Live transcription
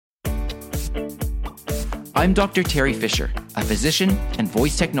I'm Dr. Terry Fisher, a physician and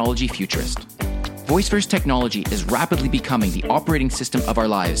voice technology futurist. Voice-first technology is rapidly becoming the operating system of our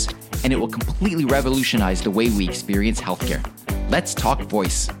lives, and it will completely revolutionize the way we experience healthcare. Let's talk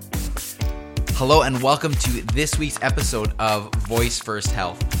voice. Hello and welcome to this week's episode of Voice First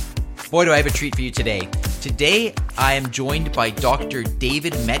Health. Boy, do I have a treat for you today. Today, I am joined by Dr.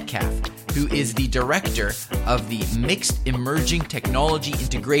 David Metcalf, who is the director of the Mixed Emerging Technology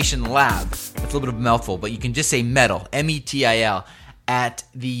Integration Lab. That's a little bit of a mouthful, but you can just say METIL, M-E-T-I-L, at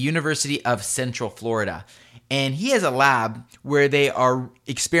the University of Central Florida. And he has a lab where they are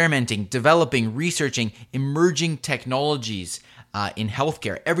experimenting, developing, researching emerging technologies in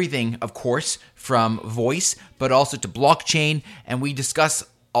healthcare. Everything, of course, from voice, but also to blockchain. And we discuss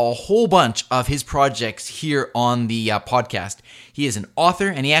a whole bunch of his projects here on the podcast. He is an author,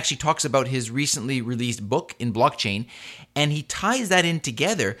 and he actually talks about his recently released book in blockchain, and he ties that in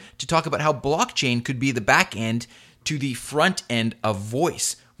together to talk about how blockchain could be the back end to the front end of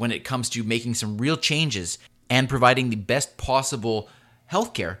voice when it comes to making some real changes and providing the best possible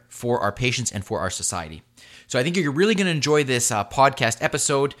healthcare for our patients and for our society. So I think you're really going to enjoy this podcast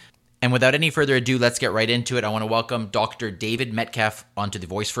episode. And without any further ado, let's get right into it. I want to welcome Dr. David Metcalf onto the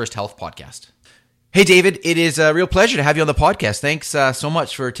Voice First Health podcast. Hey, David, it is a real pleasure to have you on the podcast. Thanks so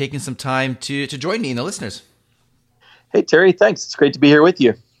much for taking some time to join me and the listeners. Hey, Terry, thanks. It's great to be here with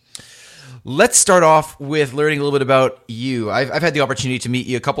you. Let's start off with learning a little bit about you. I've had the opportunity to meet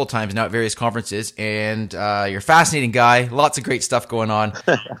you a couple of times now at various conferences, and you're a fascinating guy. Lots of great stuff going on.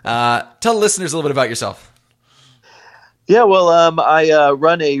 Tell the listeners a little bit about yourself. Yeah, well, I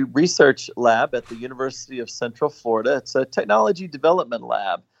run a research lab at the University of Central Florida. It's a technology development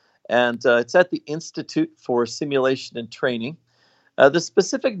lab, and it's at the Institute for Simulation and Training. The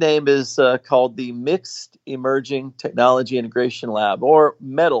specific name is called the Mixed Emerging Technology Integration Lab, or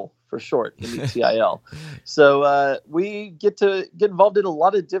METIL for short, M-E-T-I-L. So we get involved in a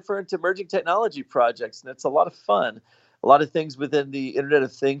lot of different emerging technology projects, and it's a lot of fun. A lot of things within the Internet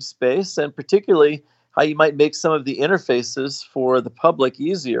of Things space, and particularly how you might make some of the interfaces for the public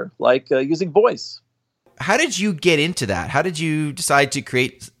easier, like using voice. How did you get into that? How did you decide to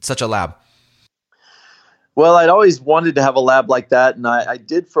create such a lab? Well, I'd always wanted to have a lab like that, and I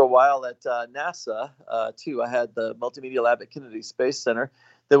did for a while at NASA, too. I had the Multimedia Lab at Kennedy Space Center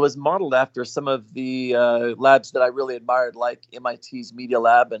that was modeled after some of the labs that I really admired, like MIT's Media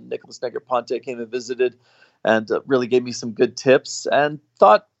Lab, and Nicholas Negroponte came and visited and really gave me some good tips, and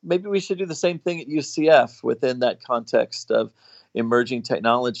thought maybe we should do the same thing at UCF within that context of emerging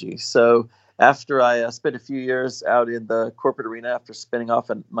technology. So after I spent a few years out in the corporate arena after spinning off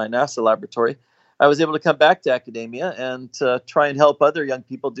in my NASA laboratory, I was able to come back to academia and try and help other young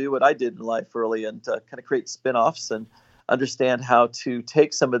people do what I did in life early, and kind of create spin-offs and understand how to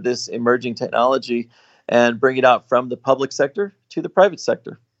take some of this emerging technology and bring it out from the public sector to the private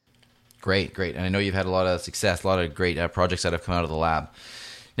sector. Great. And I know you've had a lot of success, a lot of great projects that have come out of the lab.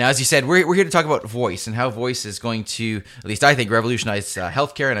 Now, as you said, we're here to talk about voice and how voice is going to, at least I think, revolutionize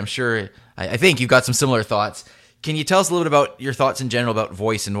healthcare. And I'm sure, I think you've got some similar thoughts. Can you tell us a little bit about your thoughts in general about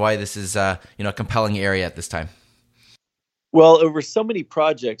voice and why this is a compelling area at this time? Well, over so many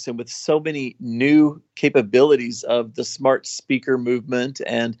projects and with so many new capabilities of the smart speaker movement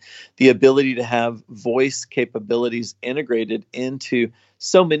and the ability to have voice capabilities integrated into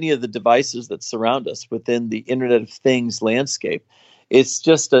so many of the devices that surround us within the Internet of Things landscape, it's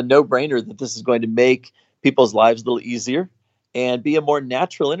just a no-brainer that this is going to make people's lives a little easier and be a more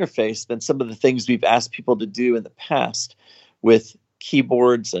natural interface than some of the things we've asked people to do in the past with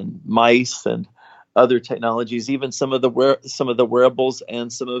keyboards and mice and other technologies. Even some of the wearables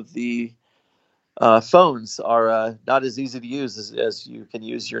and some of the phones are not as easy to use as you can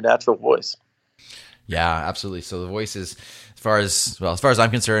use your natural voice. Yeah, absolutely. So the voice is, as far as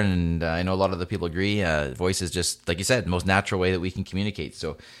I'm concerned, and I know a lot of the people agree, voice is just, like you said, the most natural way that we can communicate.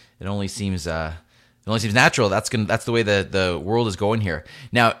 So it only seems natural. That's the way the world is going here.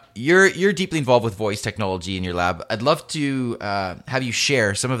 Now, you're deeply involved with voice technology in your lab. I'd love to have you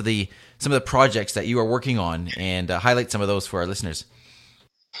share some of the projects that you are working on and highlight some of those for our listeners.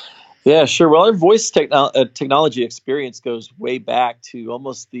 Yeah, sure. Well, our voice technology experience goes way back to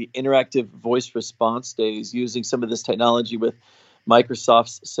almost the interactive voice response days, using some of this technology with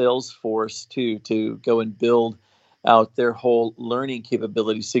Microsoft's Salesforce to go and build out their whole learning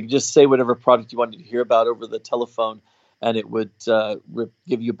capabilities. So you could just say whatever product you wanted to hear about over the telephone, and it would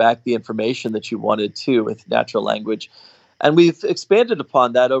give you back the information that you wanted to with natural language. And we've expanded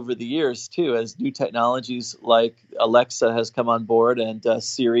upon that over the years, too, as new technologies like Alexa has come on board, and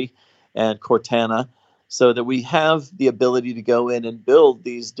Siri and Cortana. so that we have the ability to go in and build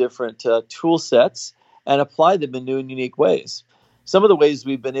these different tool sets and apply them in new and unique ways. Some of the ways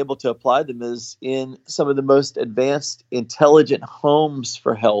we've been able to apply them is in some of the most advanced intelligent homes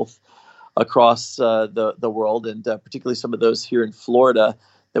for health across the world, and particularly some of those here in Florida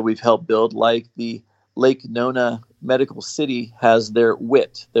that we've helped build, like the Lake Nona Medical City has their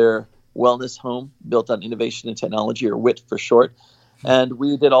WIT, their Wellness Home Built on Innovation and Technology, or WIT for short. And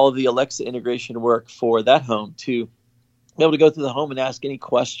we did all of the Alexa integration work for that home to be able to go through the home and ask any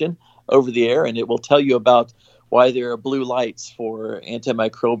question over the air, and it will tell you about why there are blue lights for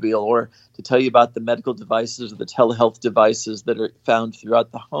antimicrobial, or to tell you about the medical devices or the telehealth devices that are found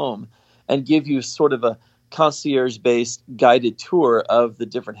throughout the home, and give you sort of a concierge-based guided tour of the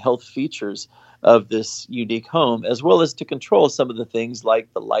different health features of this unique home, as well as to control some of the things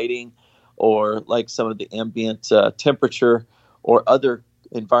like the lighting or like some of the ambient temperature or other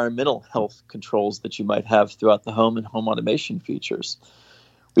environmental health controls that you might have throughout the home, and home automation features.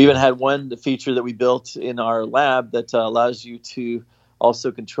 We even had one feature that we built in our lab that allows you to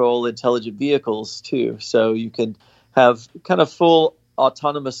also control intelligent vehicles too. So you can have kind of full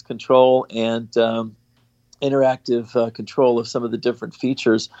autonomous control and interactive control of some of the different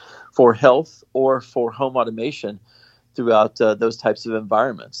features for health or for home automation throughout those types of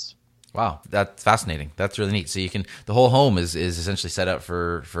environments. Wow, that's fascinating. That's really neat. So the whole home is essentially set up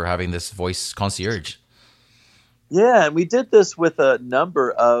for having this voice concierge. Yeah, and we did this with a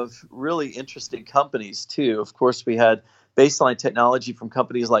number of really interesting companies too. Of course, we had baseline technology from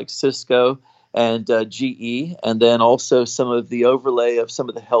companies like Cisco and GE, and then also some of the overlay of some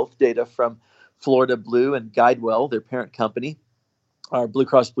of the health data from Florida Blue and GuideWell, their parent company, our Blue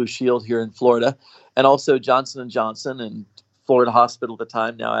Cross Blue Shield here in Florida, and also Johnson & Johnson and Florida Hospital at the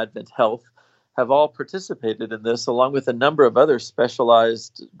time, now Advent Health, have all participated in this, along with a number of other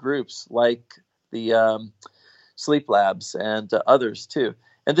specialized groups like the Sleep Labs and others too.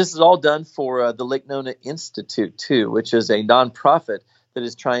 And this is all done for the Lake Nona Institute too, which is a nonprofit that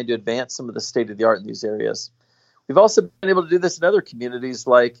is trying to advance some of the state-of-the-art in these areas. We've also been able to do this in other communities,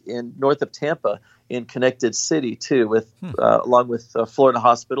 like in north of Tampa, in Connected City too, with along with Florida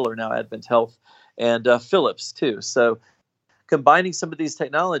Hospital, or now Advent Health, and Philips too. So combining some of these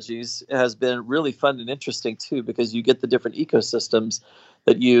technologies has been really fun and interesting too, because you get the different ecosystems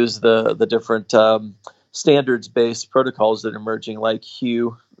that use the different standards-based protocols that are emerging, like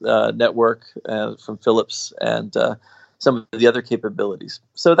Hue network from Philips, and some of the other capabilities.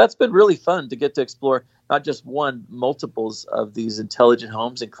 So that's been really fun to get to explore not just one, multiples of these intelligent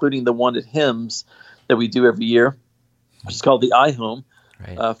homes, including the one at HIMSS that we do every year, which is called the iHome,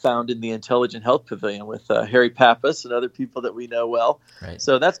 right. Found in the Intelligent Health Pavilion with Harry Pappas and other people that we know well. Right.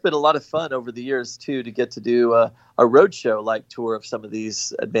 So that's been a lot of fun over the years, too, to get to do a roadshow-like tour of some of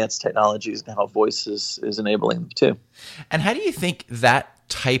these advanced technologies and how voice is enabling them, too. And how do you think that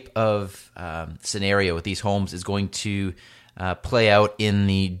type of scenario with these homes is going to play out in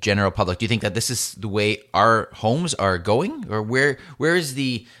the general public? Do you think that this is the way our homes are going, or where is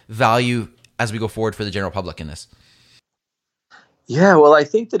the value as we go forward for the general public in this? Yeah, well, I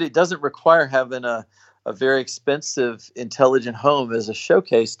think that it doesn't require having a very expensive, intelligent home as a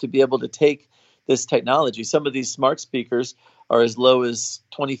showcase to be able to take this technology. Some of these smart speakers are as low as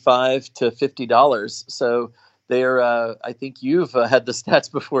 $25 to $50. So they're, I think you've had the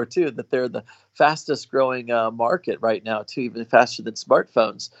stats before too, that they're the fastest growing market right now too, even faster than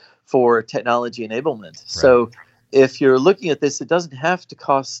smartphones for technology enablement. Right. So if you're looking at this, it doesn't have to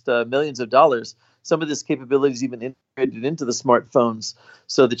cost millions of dollars. Some of this capability is even integrated into the smartphones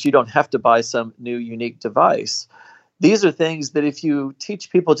so that you don't have to buy some new unique device. These are things that if you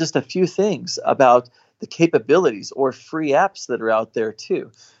teach people just a few things about the capabilities, or free apps that are out there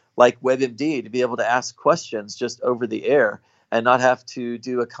too, like WebMD, to be able to ask questions just over the air and not have to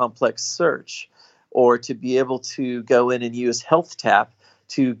do a complex search, or to be able to go in and use HealthTap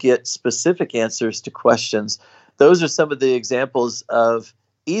to get specific answers to questions. Those are some of the examples of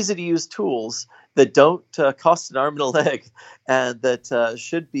easy to use tools that don't cost an arm and a leg, and that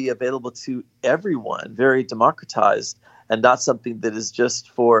should be available to everyone, very democratized, and not something that is just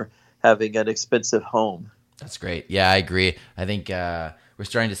for having an expensive home. That's great. Yeah, I agree. I think we're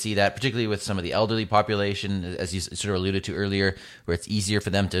starting to see that, particularly with some of the elderly population, as you sort of alluded to earlier, where it's easier for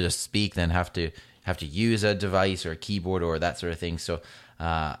them to just speak than have to use a device or a keyboard or that sort of thing. So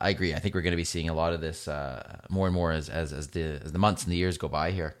I agree. I think we're going to be seeing a lot of this more and more as the months and the years go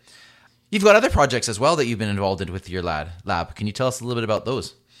by here. You've got other projects as well that you've been involved in with your lab. Can you tell us a little bit about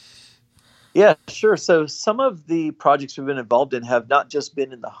those? Yeah, sure. So some of the projects we've been involved in have not just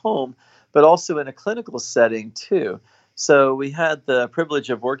been in the home, but also in a clinical setting too. So we had the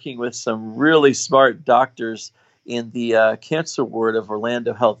privilege of working with some really smart doctors in the cancer ward of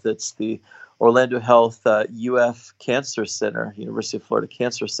Orlando Health. It's the Orlando Health UF Cancer Center, University of Florida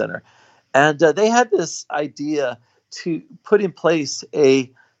Cancer Center. And they had this idea to put in place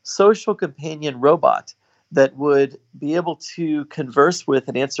a social companion robot that would be able to converse with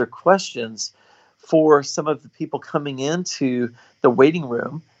and answer questions for some of the people coming into the waiting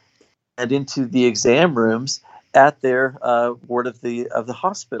room and into the exam rooms at their ward of the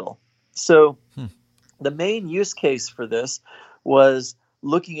hospital. So the main use case for this was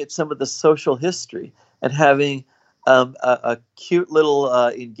looking at some of the social history and having a cute little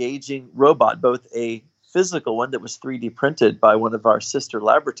engaging robot, both a physical one that was 3D printed by one of our sister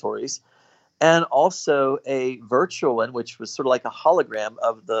laboratories, and also a virtual one, which was sort of like a hologram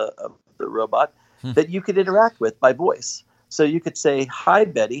of the robot that you could interact with by voice. So you could say, "Hi,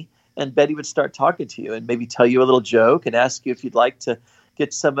 Betty," and Betty would start talking to you and maybe tell you a little joke and ask you if you'd like to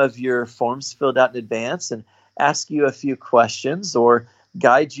get some of your forms filled out in advance and ask you a few questions or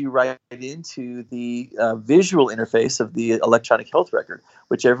guide you right into the visual interface of the electronic health record,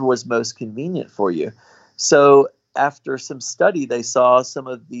 whichever was most convenient for you. So after some study, they saw some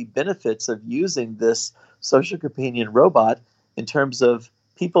of the benefits of using this social companion robot in terms of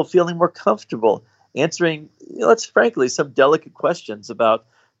people feeling more comfortable answering, let's frankly, some delicate questions about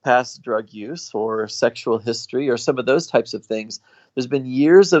past drug use or sexual history or some of those types of things. There's been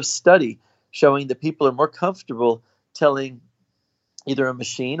years of study showing that people are more comfortable telling either a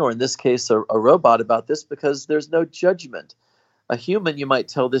machine or in this case a robot about this because there's no judgment. A human you might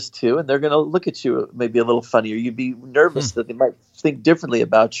tell this to and they're going to look at you maybe a little funny, or you'd be nervous that they might think differently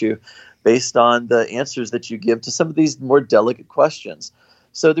about you based on the answers that you give to some of these more delicate questions.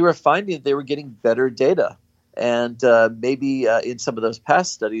 So they were finding that they were getting better data and maybe in some of those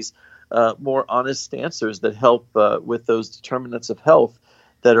past studies, more honest answers that help with those determinants of health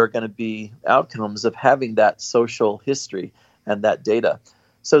that are going to be outcomes of having that social history and that data.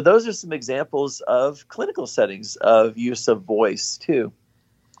 So those are some examples of clinical settings of use of voice too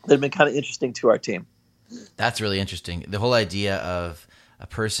that have been kind of interesting to our team. That's really interesting. The whole idea of a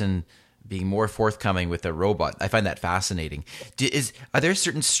person being more forthcoming with a robot, I find that fascinating. Are there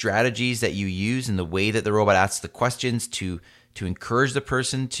certain strategies that you use in the way that the robot asks the questions to encourage the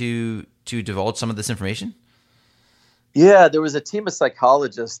person to divulge some of this information? Yeah, there was a team of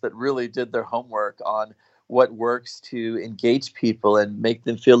psychologists that really did their homework on what works to engage people and make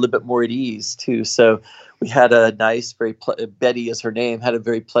them feel a little bit more at ease too. So we had a nice, Betty is her name, had a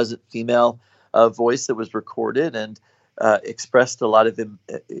very pleasant female voice that was recorded and expressed a lot of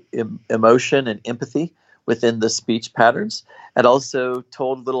emotion and empathy within the speech patterns, and also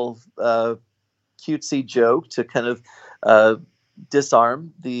told a little cutesy joke to kind of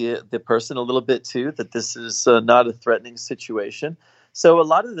disarm the person a little bit too, that this is not a threatening situation. So a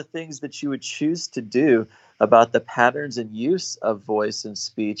lot of the things that you would choose to do about the patterns and use of voice and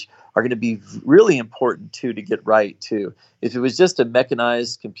speech are going to be really important too to get right too. If it was just a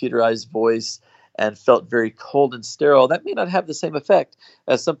mechanized, computerized voice and felt very cold and sterile, that may not have the same effect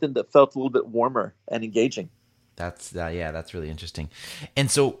as something that felt a little bit warmer and engaging. That's really interesting.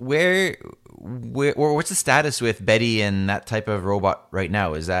 And so what's the status with Betty and that type of robot right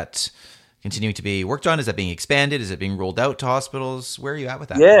now? Is that continuing to be worked on? Is that being expanded? Is it being rolled out to hospitals? Where are you at with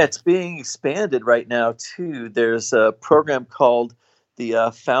that? Yeah, it's being expanded right now too. There's a program called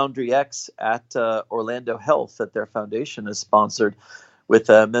the Foundry X at Orlando Health that their foundation has sponsored with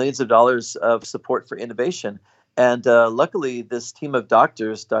millions of dollars of support for innovation. And luckily, this team of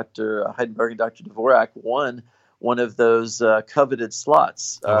doctors, Dr. Heidenberg and Dr. Dvorak, won one of those coveted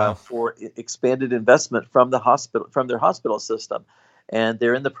slots for expanded investment from the hospital, from their hospital system. And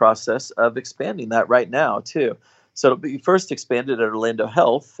they're in the process of expanding that right now, too. So it'll be first expanded at Orlando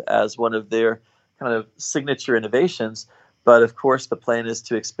Health as one of their kind of signature innovations. But of course, the plan is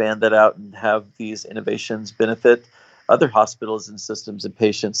to expand that out and have these innovations benefit other hospitals and systems and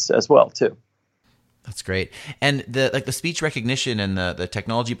patients as well, too. That's great. And the speech recognition and the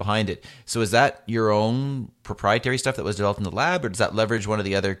technology behind it. So is that your own proprietary stuff that was developed in the lab, or does that leverage one of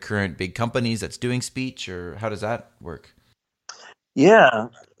the other current big companies that's doing speech, or how does that work? Yeah.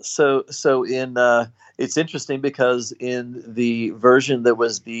 So in it's interesting because in the version that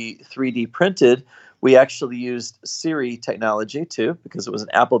was the 3D printed, we actually used Siri technology too, because it was an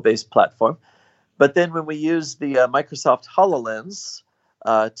Apple-based platform. But then when we used the Microsoft HoloLens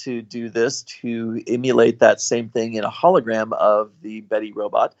to do this, to emulate that same thing in a hologram of the Betty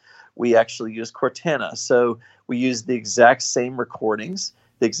robot, we actually used Cortana. So we used the exact same recordings,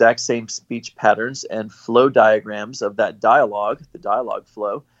 the exact same speech patterns and flow diagrams of that dialogue, the dialogue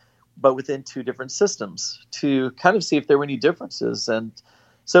flow. but within two different systems to kind of see if there were any differences. And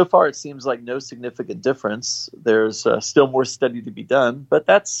so far, it seems like no significant difference. There's still more study to be done, but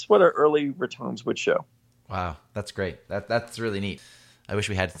that's what our early returns would show. Wow, that's great. That's really neat. I wish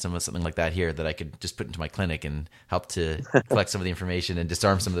we had something like that here that I could just put into my clinic and help to collect some of the information and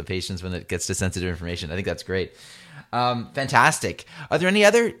disarm some of the patients when it gets to sensitive information. I think that's great. Fantastic. Are there any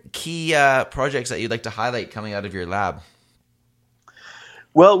other key projects that you'd like to highlight coming out of your lab?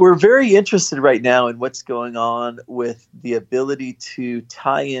 Well, we're very interested right now in what's going on with the ability to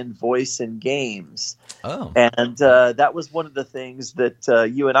tie in voice and games. Oh. And that was one of the things that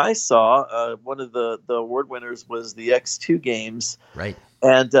you and I saw. One of the award winners was the X2 games. Right.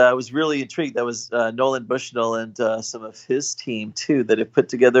 And I was really intrigued. That was Nolan Bushnell and some of his team, too, that have put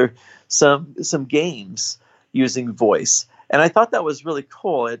together some games using voice. And I thought that was really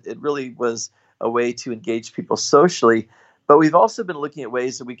cool. It really was a way to engage people socially. But we've also been looking at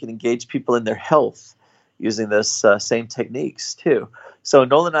ways that we can engage people in their health using this same techniques too. So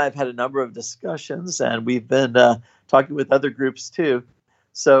Nolan and I have had a number of discussions, and we've been talking with other groups too.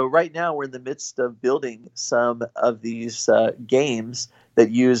 So right now we're in the midst of building some of these games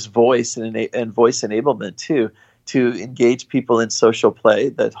that use voice and voice enablement too, to engage people in social play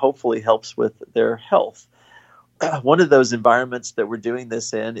that hopefully helps with their health. One of those environments that we're doing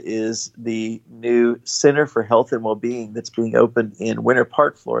this in is the new Center for Health and Wellbeing that's being opened in Winter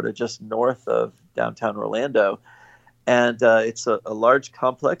Park, Florida, just north of downtown Orlando. And it's a large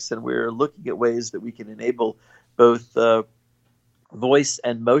complex, and we're looking at ways that we can enable both voice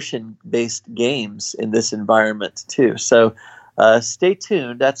and motion-based games in this environment too. So stay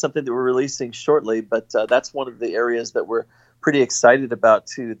tuned. That's something that we're releasing shortly, but that's one of the areas that we're pretty excited about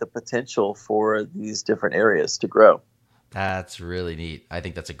too, the potential for these different areas to grow. That's really neat. I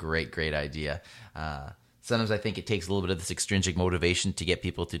think that's a great idea. Sometimes I think it takes a little bit of this extrinsic motivation to get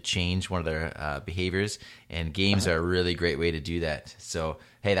people to change one of their behaviors, and games are a really great way to do that. So,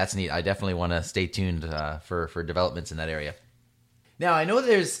 hey, that's neat. I definitely want to stay tuned for developments in that area. Now, I know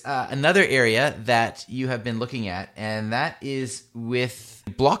there's another area that you have been looking at, and that is with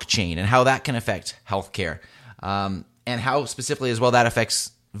blockchain and how that can affect healthcare. And how specifically as well that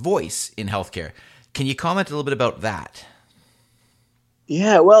affects voice in healthcare. Can you comment a little bit about that?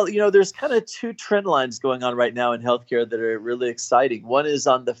 Yeah, well, there's kind of two trend lines going on right now in healthcare that are really exciting. One is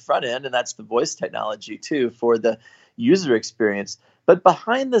on the front end, and that's the voice technology too for the user experience. But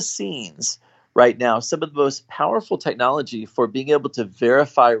behind the scenes right now, some of the most powerful technology for being able to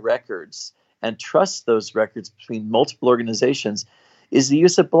verify records and trust those records between multiple organizations is the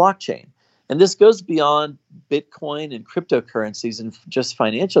use of blockchain. And this goes beyond Bitcoin and cryptocurrencies and just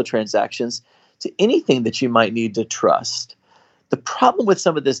financial transactions to anything that you might need to trust. The problem with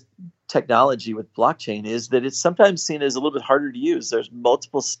some of this technology with blockchain is that it's sometimes seen as a little bit harder to use. There's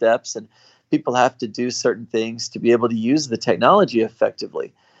multiple steps, and people have to do certain things to be able to use the technology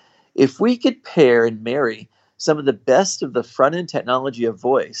effectively. If we could pair and marry some of the best of the front-end technology of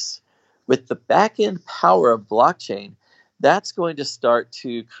voice with the back-end power of blockchain, that's going to start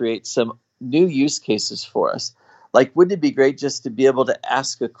to create some new use cases for us. Like, wouldn't it be great just to be able to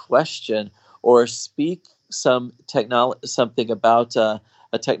ask a question or speak something about a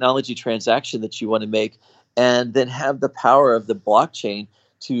technology transaction that you want to make, and then have the power of the blockchain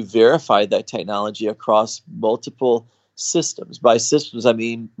to verify that technology across multiple systems. By systems,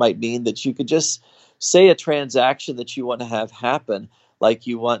 might mean that you could just say a transaction that you want to have happen, like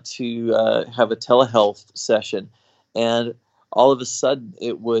you want to have a telehealth session, and all of a sudden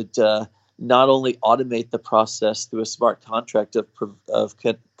it would not only automate the process through a smart contract of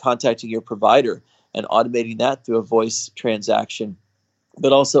contacting your provider and automating that through a voice transaction,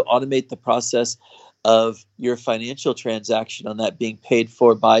 but also automate the process of your financial transaction on that being paid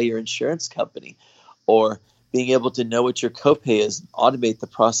for by your insurance company, or being able to know what your copay is, automate the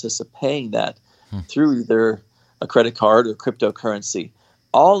process of paying that through either a credit card or cryptocurrency,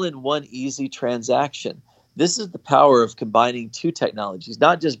 all in one easy transaction. This is the power of combining two technologies,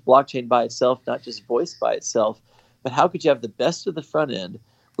 not just blockchain by itself, not just voice by itself, but how could you have the best of the front end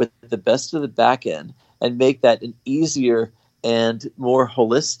with the best of the back end and make that an easier and more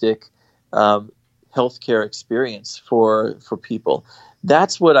holistic healthcare experience for people?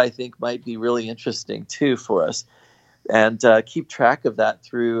 That's what I think might be really interesting too for us, and keep track of that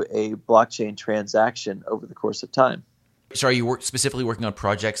through a blockchain transaction over the course of time. So are you specifically working on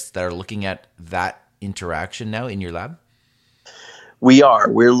projects that are looking at that interaction now in your lab? We are.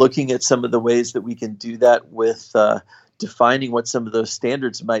 We're looking at some of the ways that we can do that with defining what some of those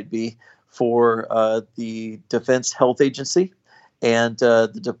standards might be for the Defense Health Agency and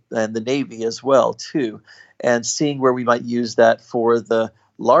the Navy as well too, and seeing where we might use that for the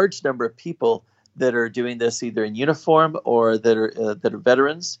large number of people that are doing this either in uniform or that are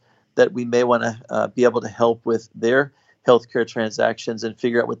veterans that we may want to be able to help with their healthcare transactions and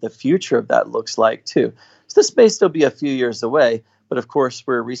figure out what the future of that looks like too. So this may still be a few years away, but of course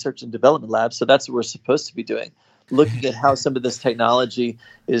we're a research and development lab, so that's what we're supposed to be doing, looking at how some of this technology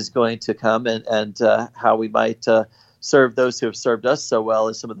is going to come and how we might serve those who have served us so well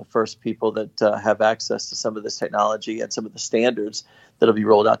as some of the first people that have access to some of this technology and some of the standards that will be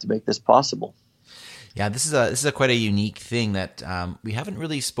rolled out to make this possible. Yeah, this is a quite a unique thing that we haven't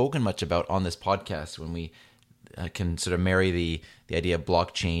really spoken much about on this podcast when we can sort of marry the idea of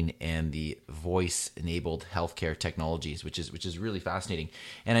blockchain and the voice-enabled healthcare technologies, which is really fascinating.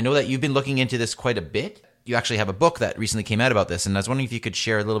 And I know that you've been looking into this quite a bit. You actually have a book that recently came out about this, and I was wondering if you could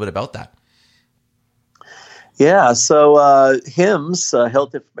share a little bit about that. Yeah, so HIMSS,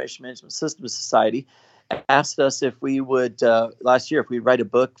 Health Information Management Systems Society, asked us if we would, last year, if we'd write a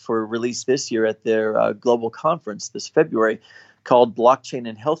book for release this year at their global conference this February called Blockchain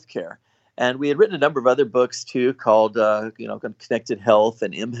in Healthcare. And we had written a number of other books too called, Connected Health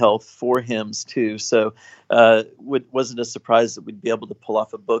and mHealth for HIMSS too. So it wasn't a surprise that we'd be able to pull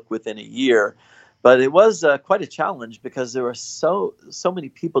off a book within a year. But it was quite a challenge because there were so many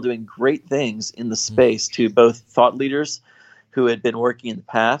people doing great things in the space too, both thought leaders who had been working in the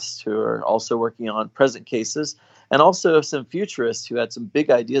past, who are also working on present cases, and also some futurists who had some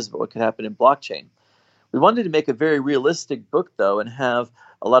big ideas about what could happen in blockchain. We wanted to make a very realistic book, though, and have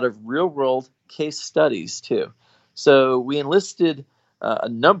a lot of real-world case studies, too. So we enlisted a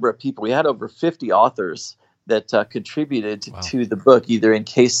number of people. We had over 50 authors that contributed to the book, either in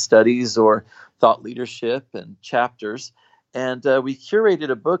case studies or thought leadership and chapters. And we curated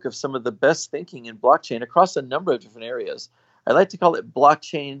a book of some of the best thinking in blockchain across a number of different areas. I like to call it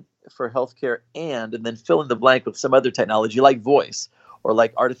blockchain for healthcare and then fill in the blank with some other technology like voice or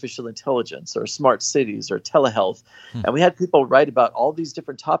like artificial intelligence or smart cities or telehealth. And we had people write about all these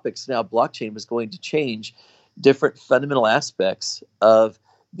different topics. Now blockchain was going to change different fundamental aspects of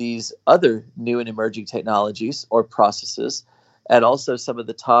these other new and emerging technologies or processes, and also some of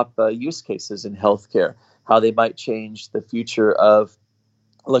the top use cases in healthcare, how they might change the future of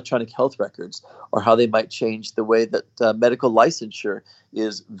electronic health records, or how they might change the way that medical licensure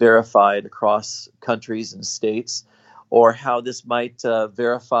is verified across countries and states, or how this might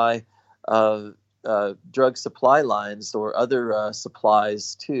verify drug supply lines or other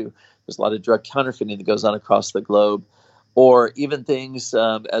supplies too. There's a lot of drug counterfeiting that goes on across the globe, or even things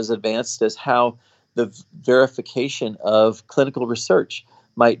as advanced as how the verification of clinical research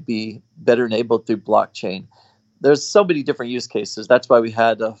might be better enabled through blockchain. There's so many different use cases. That's why we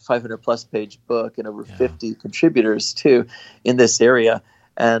had a 500 plus page book and over 50 contributors too in this area.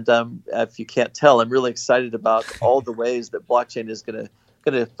 And if you can't tell, I'm really excited about all the ways that blockchain is going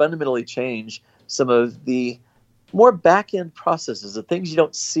to fundamentally change some of the more back-end processes, the things you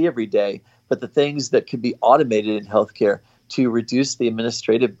don't see every day, but the things that could be automated in healthcare to reduce the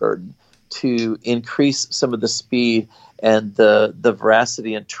administrative burden, to increase some of the speed and the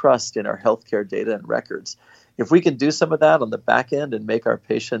veracity and trust in our healthcare data and records. If we can do some of that on the back end and make our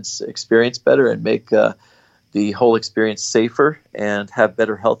patients' experience better and make the whole experience safer and have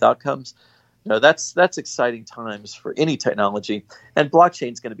better health outcomes, that's exciting times for any technology. And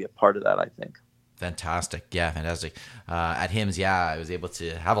blockchain is going to be a part of that, I think. Fantastic. Yeah, fantastic. At HIMSS, I was able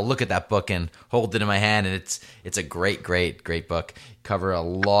to have a look at that book and hold it in my hand, and it's a great book. Cover a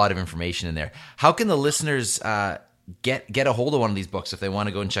lot of information in there. How can the listeners get a hold of one of these books if they want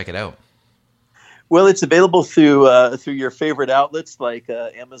to go and check it out? Well, it's available through your favorite outlets like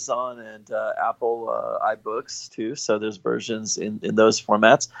Amazon and Apple iBooks too. So there's versions in those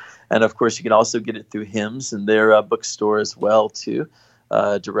formats, and of course you can also get it through HIMSS and their bookstore as well too.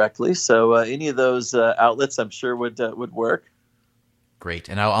 Directly. So any of those outlets, I'm sure would work. Great,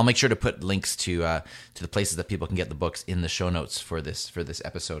 and I'll make sure to put links to the places that people can get the books in the show notes for this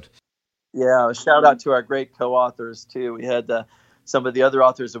episode. Yeah, shout out to our great co-authors too. We had some of the other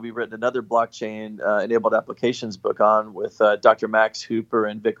authors that we've written another blockchain enabled applications book on with Dr. Max Hooper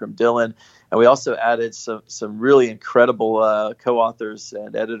and Vikram Dhillon, and we also added some really incredible co-authors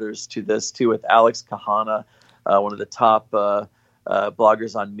and editors to this too with Alex Kahana, one of the top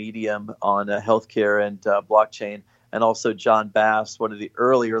bloggers on Medium on healthcare and blockchain, and also John Bass, one of the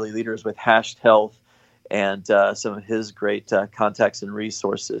early leaders with Hashed Health, and some of his great contacts and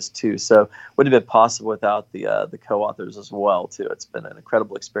resources too. So wouldn't have been possible without the co-authors as well too. It's been an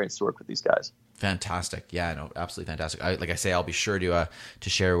incredible experience to work with these guys. Fantastic. Yeah, no, absolutely fantastic. Like I say, I'll be sure to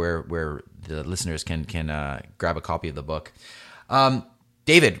share where the listeners can grab a copy of the book.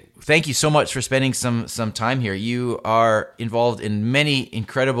 David, thank you so much for spending some time here. You are involved in many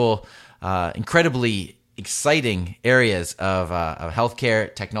incredibly exciting areas of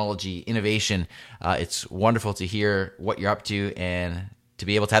healthcare, technology, innovation. It's wonderful to hear what you're up to and to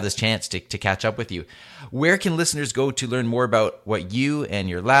be able to have this chance to catch up with you. Where can listeners go to learn more about what you and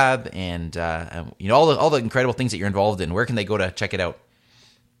your lab and all the incredible things that you're involved in? Where can they go to check it out?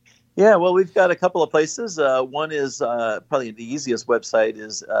 Yeah, well, we've got a couple of places. One is probably the easiest website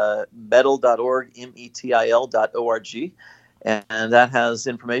is metil.org, metil.org. And that has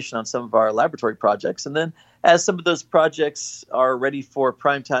information on some of our laboratory projects. And then as some of those projects are ready for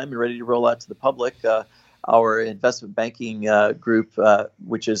prime time and ready to roll out to the public, our investment banking group,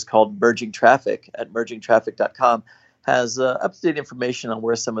 which is called Merging Traffic at mergingtraffic.com, has up-to-date information on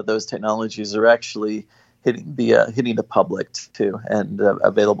where some of those technologies are actually hitting the public too and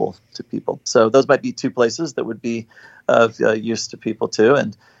available to people. So those might be two places that would be of use to people too.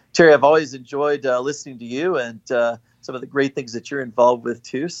 And Terry, I've always enjoyed listening to you and some of the great things that you're involved with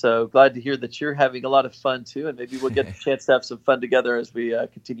too. So glad to hear that you're having a lot of fun too. And maybe we'll get the chance to have some fun together as we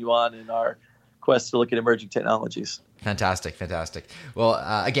continue on in our quest to look at emerging technologies. Fantastic. Well,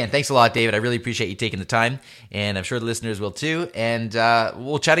 again, thanks a lot, David. I really appreciate you taking the time, and I'm sure the listeners will too. And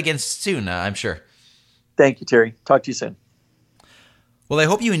we'll chat again soon, I'm sure. Thank you, Terry. Talk to you soon. Well, I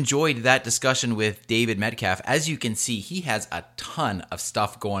hope you enjoyed that discussion with David Metcalf. As you can see, he has a ton of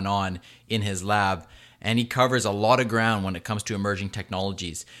stuff going on in his lab, and he covers a lot of ground when it comes to emerging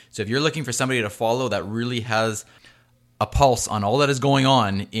technologies. So if you're looking for somebody to follow that really has a pulse on all that is going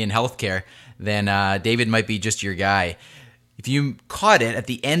on in healthcare, then David might be just your guy. If you caught it at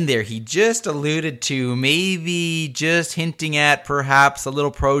the end there, he just alluded to maybe just hinting at perhaps a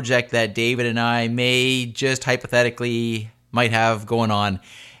little project that David and I may just hypothetically might have going on.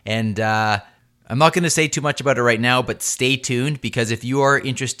 And I'm not going to say too much about it right now, but stay tuned, because if you are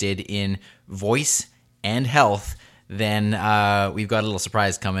interested in voice and health, then we've got a little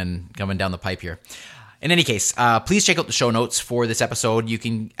surprise coming down the pipe here. In any case, please check out the show notes for this episode. You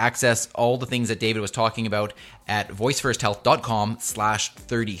can access all the things that David was talking about at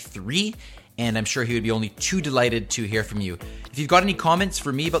voicefirsthealth.com/33. And I'm sure he would be only too delighted to hear from you. If you've got any comments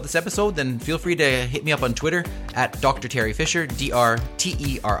for me about this episode, then feel free to hit me up on Twitter at Dr. Terry Fisher,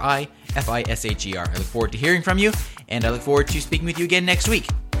 DrTerifisher. I look forward to hearing from you, and I look forward to speaking with you again next week.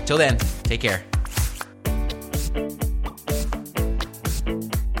 Till then, take care.